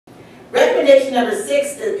Recommendation number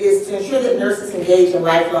 6 is to ensure that nurses engage in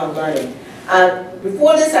lifelong learning.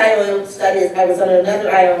 Before this IOM study, I was under another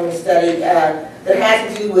IOM study that had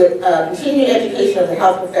to do with continuing education of the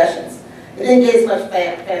health professions. It didn't get as much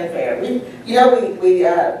fanfare.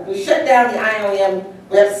 We shut down the IOM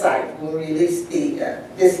website when we released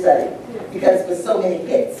this study because there was so many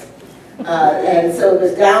hits. And so it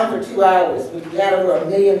was down for 2 hours. We got over 1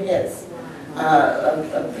 million hits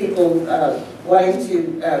of people wanting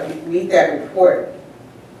to read that report.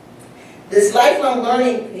 This lifelong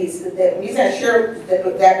learning piece, the reason I share that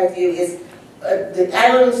with you is the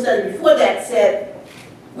IOM study before that said,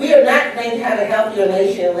 we are not going to have a healthier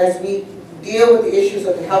nation unless we deal with the issues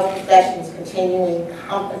of the health professions continuing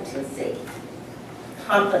competency.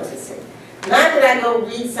 Competency. Not that I go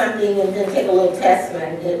read something and then take a little test and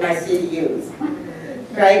I get my CEUs,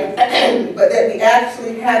 right? But that we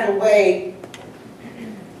actually have a way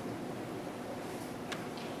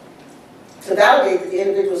to validate that the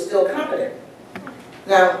individual is still competent.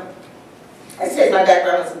 Now, I said my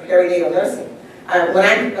background is in perinatal nursing. When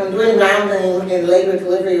I'm doing rounding in labor and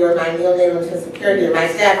delivery or my neonatal intensive care unit, my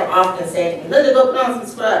staff are often saying to me, Linda, go put on some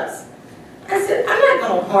scrubs. I said, I'm not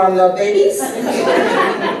going to harm no babies.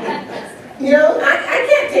 You know, I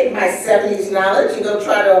can't take my 70s knowledge and go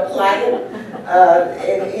try to apply it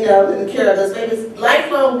in care of those babies.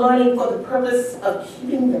 Lifelong learning for the purpose of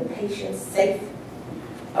keeping the patient safe.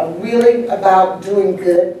 Really about doing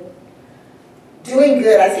good. Doing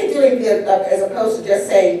good, I say doing good as opposed to just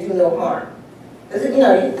saying do no harm. Because,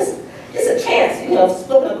 it's a chance,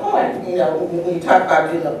 flipping a coin, when you talk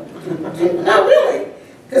about no, really.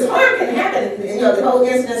 Because harm can happen, the whole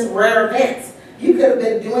instance of rare events. You could have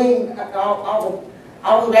been doing all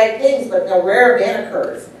the right things, but a rare event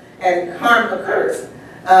occurs, and harm occurs.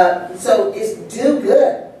 So it's do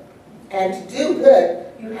good. And to do good,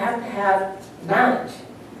 you have to have knowledge.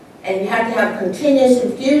 And you have to have continuous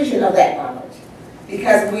infusion of that knowledge.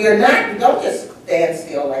 Because we don't just stand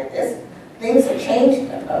still like this. Things have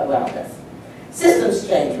changed around us. Systems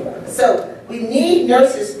change around us. So we need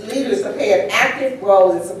nurses, leaders to play an active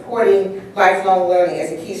role in supporting lifelong learning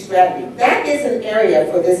as a key strategy. That is an area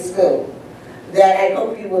for this school that I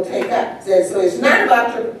hope you will take up. So it's not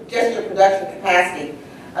about just your production capacity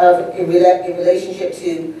in relationship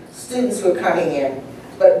to students who are coming in,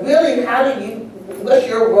 but really what's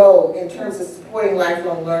your role in terms of supporting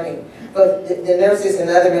lifelong learning, both the nurses and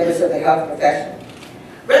other members of the health profession.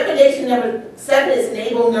 Recommendation number 7 is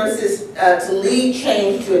enable nurses to lead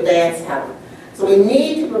change to advance health. So we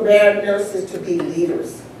need to prepare nurses to be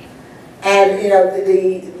leaders. And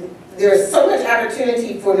there's so much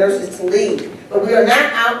opportunity for nurses to lead, but we are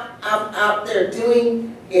not out there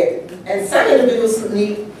doing it. And some individuals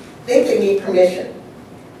think they need permission.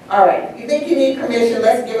 All right, if you think you need permission,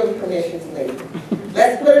 let's give them permission to lead.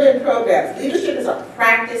 Let's put it in programs. Leadership is a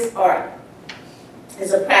practice art.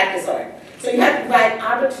 It's a practice art. So you have to provide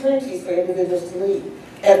opportunities for individuals to lead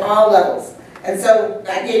at all levels. And so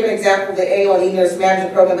I gave an example of the A1E Nurse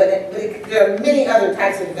Management Program, but there are many other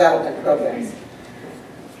types of development programs.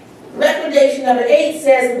 Recommendation number 8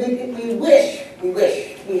 says we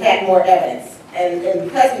wish we had more evidence. And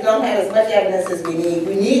because we don't have as much evidence as we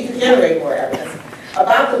need to generate more evidence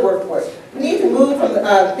about the workforce. We need to move from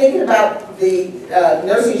thinking about the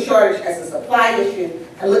nursing shortage as a supply issue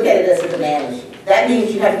and look at it as a demand issue. That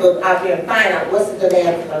means you have to go out there and find out what's the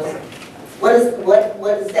demand for nursing.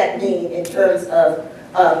 What does that mean in terms of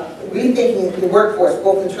rethinking the workforce,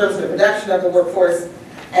 both in terms of the production of the workforce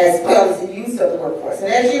as well as the use of the workforce.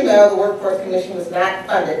 And as you know, the Workforce Commission was not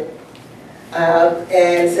funded.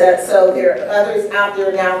 So there are others out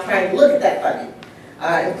there now trying to look at that funding,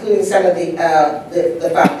 including some of the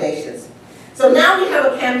foundations. So now we have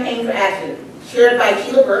a campaign for action shared by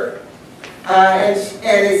Sheila Burke, and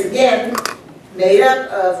it's again made up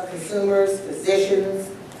of consumers, physicians,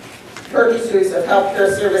 purchasers of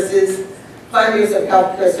healthcare services, funders of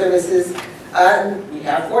healthcare services. We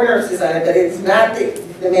have 4 nurses on it, but it's not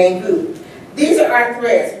the main group. These are our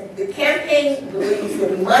threads. The campaign believes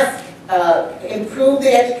that we must improve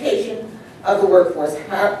the education of the workforce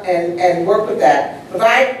and work with that.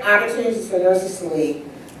 Provide opportunities for nurses to lead.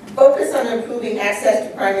 Focus on improving access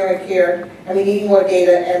to primary care, and we need more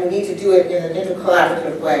data, and we need to do it in an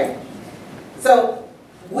intercollaborative way. So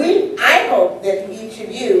I hope that each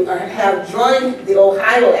of you have joined the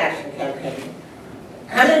Ohio Action Campaign.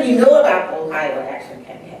 How many of you know about the Ohio Action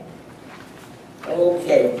Campaign?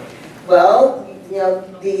 Okay. Well,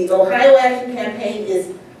 the Ohio Action Campaign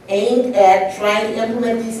is aimed at trying to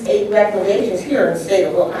implement these 8 recommendations here in the state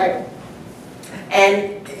of Ohio.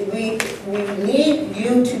 And we need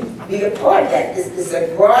you to be a part of that. This is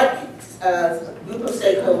a broad group of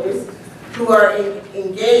stakeholders who are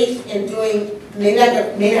engaged in doing, may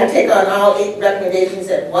not take on all 8 recommendations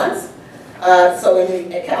at once. So in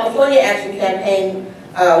the California Action Campaign,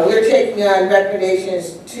 we're taking on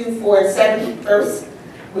recommendations 2, 4, and 7 first.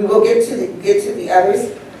 We will get to the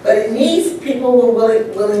others, but it needs people who are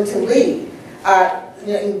willing to lead.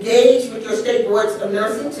 Engage with your state boards of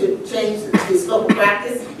nursing to change the scope of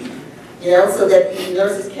practice, so that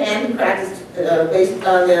nurses can practice based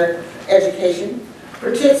on their education.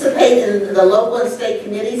 Participate in the local and state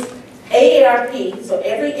committees. AARP, so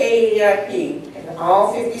every AARP in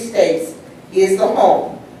all 50 states is the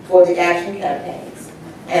home for the action campaigns,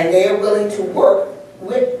 and they are willing to work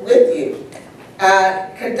with you.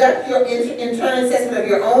 Conduct your internal assessment of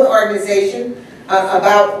your own organization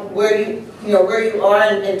about where you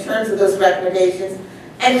are in terms of those recommendations,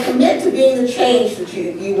 and commit to being the change that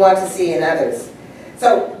you want to see in others.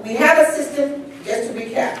 So we have a system, just to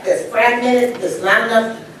recap, that's fragmented, there's not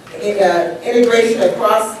enough integration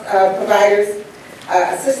across providers,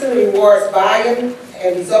 a system that rewards buy-in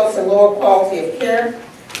and results in lower quality of care.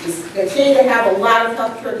 We continue to have a lot of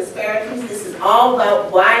healthcare disparities. This is all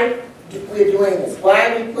about why we're doing this, why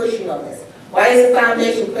are we pushing on this? Why is the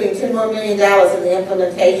foundation putting $10 million more in the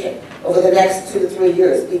implementation over the next 2 to 3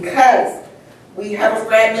 years? Because we have a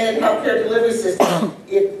fragmented healthcare delivery system.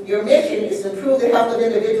 If your mission is to improve the health of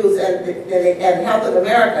individuals and the health of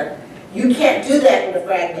America, you can't do that with a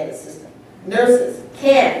fragmented system. Nurses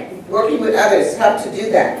can, working with others, help to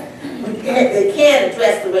do that. They can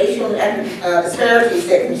address the racial disparities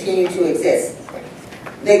that continue to exist.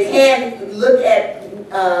 They can look at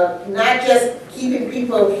not just keeping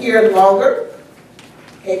people here longer,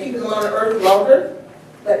 keeping them on Earth longer,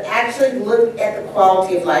 but actually look at the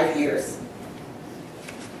quality of life years.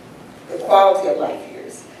 The quality of life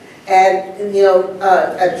years. And,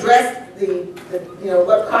 address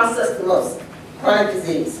what costs us the most, chronic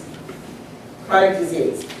disease. Chronic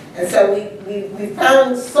disease. And so we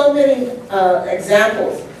found so many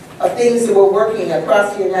examples of things that we're working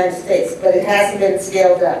across the United States, but it hasn't been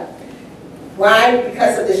scaled up. Why?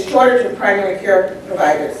 Because of the shortage of primary care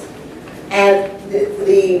providers. And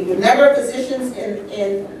the number of physicians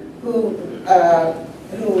who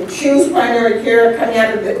choose primary care coming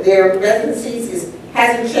out of their residencies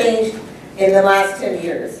hasn't changed in the last 10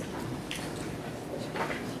 years.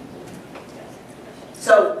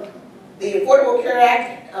 So the Affordable Care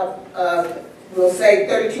Act will say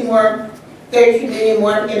 32 million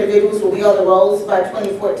more individuals will be on the rolls by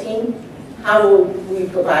 2014. How will we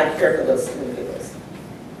provide care for those individuals?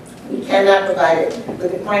 We cannot provide it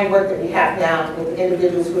with the framework that we have now with the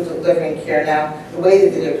individuals who are delivering care now, the way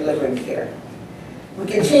that they're delivering care. We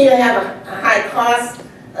continue to have a high cost.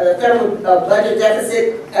 The federal budget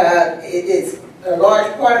deficit is a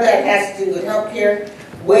large part of that has to do with health care.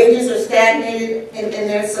 Wages are stagnated in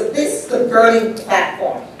there, so this is the burning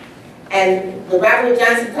platform. And the Robert Wood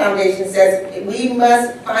Johnson Foundation says we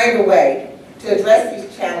must find a way to address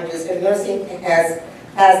these challenges, and nursing has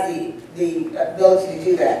the ability to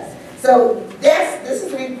do that. So this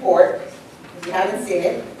is a report, if you haven't seen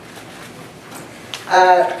it,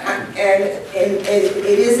 and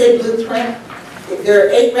it is a blueprint. There are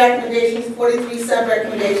 8 recommendations, 43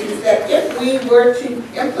 sub-recommendations that if we were to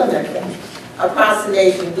implement them across the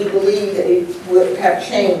nation, we believe that we would have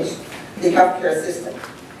changed the healthcare system.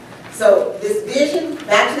 So this vision,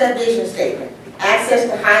 back to that vision statement, access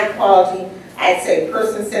to high quality, I'd say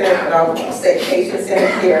person-centered, but I'll say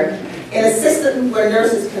patient-centered care, in a system where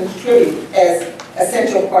nurses contribute as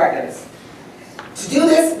essential partners. To do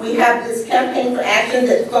this, we have this campaign for action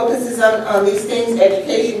that focuses on these things: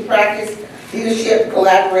 education, practice, leadership,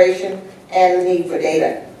 collaboration, and the need for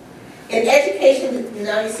data. In education,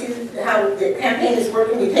 you see how the campaign is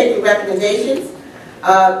working. We take the recommendations.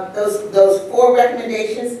 Those 4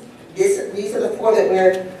 recommendations, these are the 4 that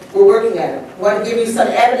we're working on. I want to give you some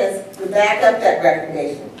evidence to back up that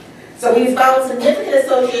recommendation. So we found significant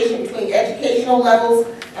association between educational levels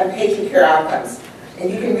and patient care outcomes. And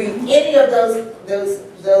you can read any of those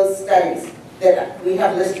studies that we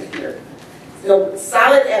have listed here. So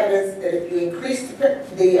solid evidence that if you increase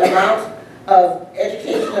the amount of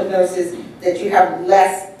education of nurses, that you have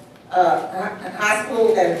less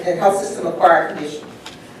hospital and health system acquired conditions.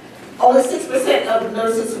 Only 6% of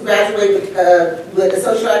nurses who graduate with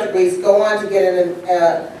associate degrees go on to get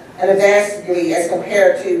an advanced degree, as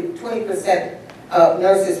compared to 20% of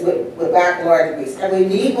nurses with baccalaureate degrees. And we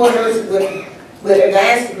need more nurses with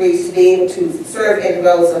advanced degrees to be able to serve in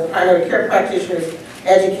roles of primary care practitioners,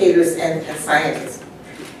 educators, and scientists.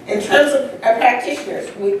 In terms of practitioners,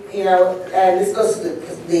 and this goes to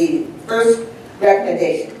the first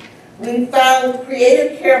recommendation, we found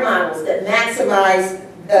creative care models that maximize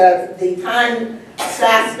the time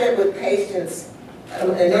staff spent with patients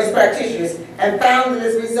and nurse practitioners, and found that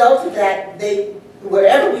as a result of that,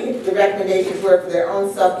 whatever the recommendations were for their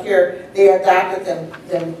own self-care, they adopted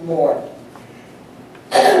them more.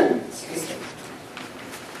 Excuse me.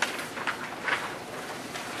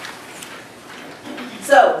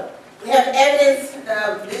 So, we have evidence,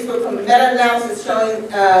 these were from meta-analysis showing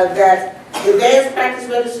that the advanced practice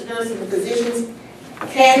registered nurses and physicians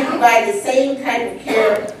can provide the same type of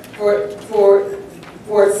care for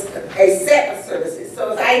a set of services.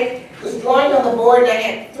 So if I was drawing on the board and I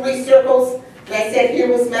had 3 circles, and I said here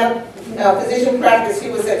was physician practice,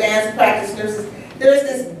 here was advanced practice nurses, there's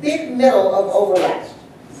this big middle of overlap.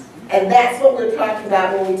 And that's what we're talking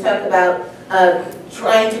about when we talk about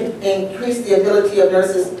trying to increase the ability of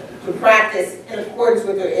nurses to practice in accordance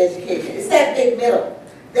with their education. It's that big middle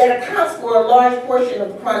that accounts for a large portion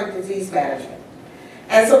of chronic disease management.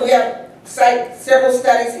 And so we have several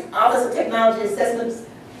studies, the Office of Technology Assessments,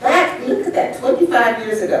 back, look at that, 25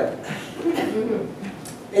 years ago.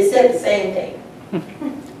 They said the same thing.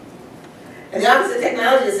 And the Office of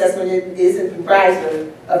Technology Assessment isn't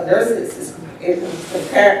comprised of nurses. It's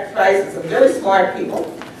comprised of very smart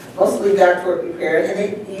people, mostly doctorate prepared, and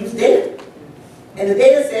they use data. And the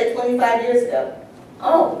data said 25 years ago,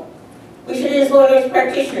 oh, we should use more nurse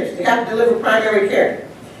practitioners to help deliver primary care.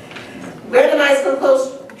 Randomized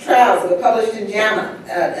controlled trials that were published in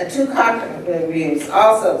JAMA, 2 Cochrane reviews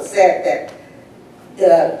also said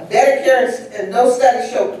that better care, and no studies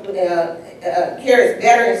show care is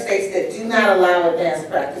better in states that do not allow advanced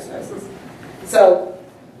practice nurses. So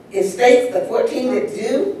in states, the 14 that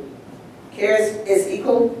do, care is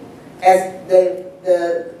equal as the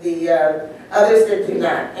others that do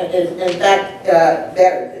not. And in fact,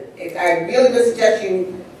 I really would suggest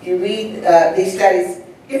you read these studies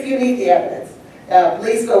if you need the evidence.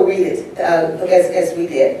 Please go read it as we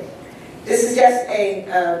did. This is just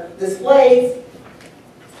a displays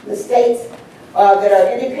the states that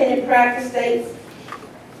are independent practice states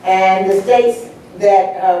and the states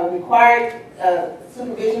that require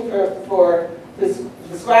supervision for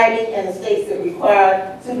prescribing and the states that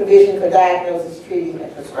require supervision for diagnosis, treating,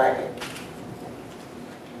 and prescribing.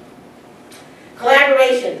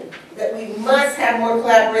 Collaboration, that we must have more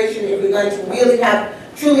collaboration if we're going to really have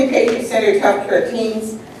truly patient-centered healthcare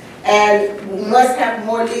teams, and we must have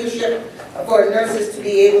more leadership for nurses to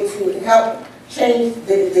be able to help change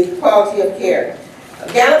the quality of care.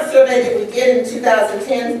 A Gallup survey that we did in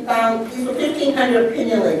 2010 found these were 1,500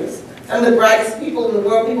 opinion leaders, some of the brightest people in the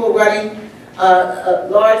world, people running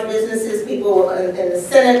large businesses, people in the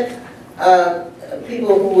Senate,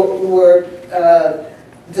 people who were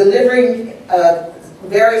delivering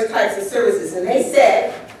various types of services, and they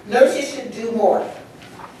said nurses should do more.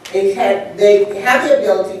 They have the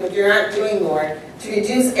ability, but they're not doing more, to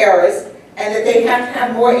reduce errors, and that they have to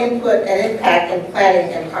have more input and impact in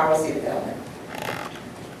planning and policy development.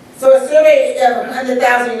 So a survey of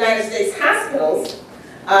 100,000 United States hospitals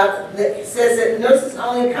that says that nurses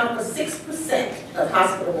only account for 6% of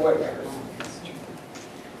hospital board members.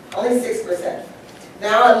 Only 6%.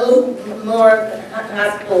 Now a little more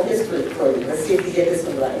hospital history for you. Let's see if you get this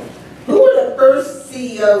one right. Who were the first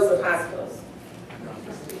CEOs of hospitals?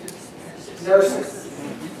 Nurses.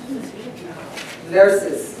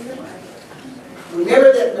 Nurses.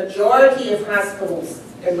 Remember that the majority of hospitals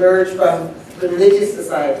emerged from religious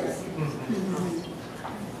societies.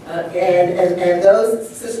 And those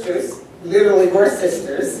sisters literally were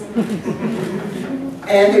sisters.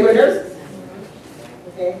 And they were nurses.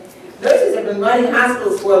 Okay? Nurses have been running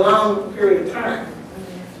hospitals for a long period of time.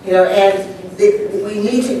 You know, and we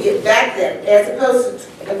need to get back them, as opposed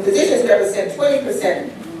to physicians represent 20%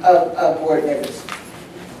 of board members.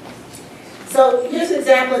 So here's an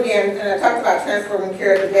example again, and I talked about transforming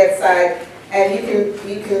care at the bedside, and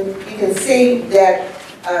you can see that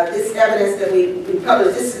this evidence that we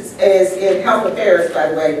published, this is in Health Affairs, by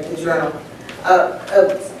the way, the journal,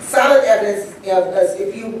 solid evidence of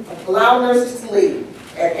if you allow nurses to lead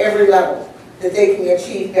at every level, that they can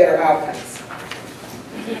achieve better outcomes.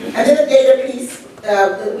 And then the data piece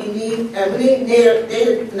that we need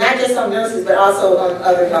data not just on nurses, but also on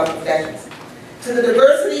other health professions. To the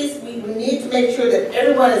diversities, we need to make sure that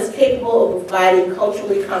everyone is capable of providing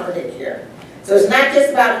culturally competent care. So it's not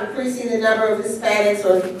just about increasing the number of Hispanics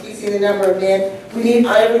or increasing the number of men. We need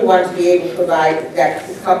everyone to be able to provide that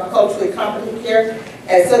culturally competent care,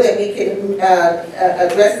 and so that we can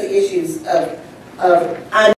address the issues of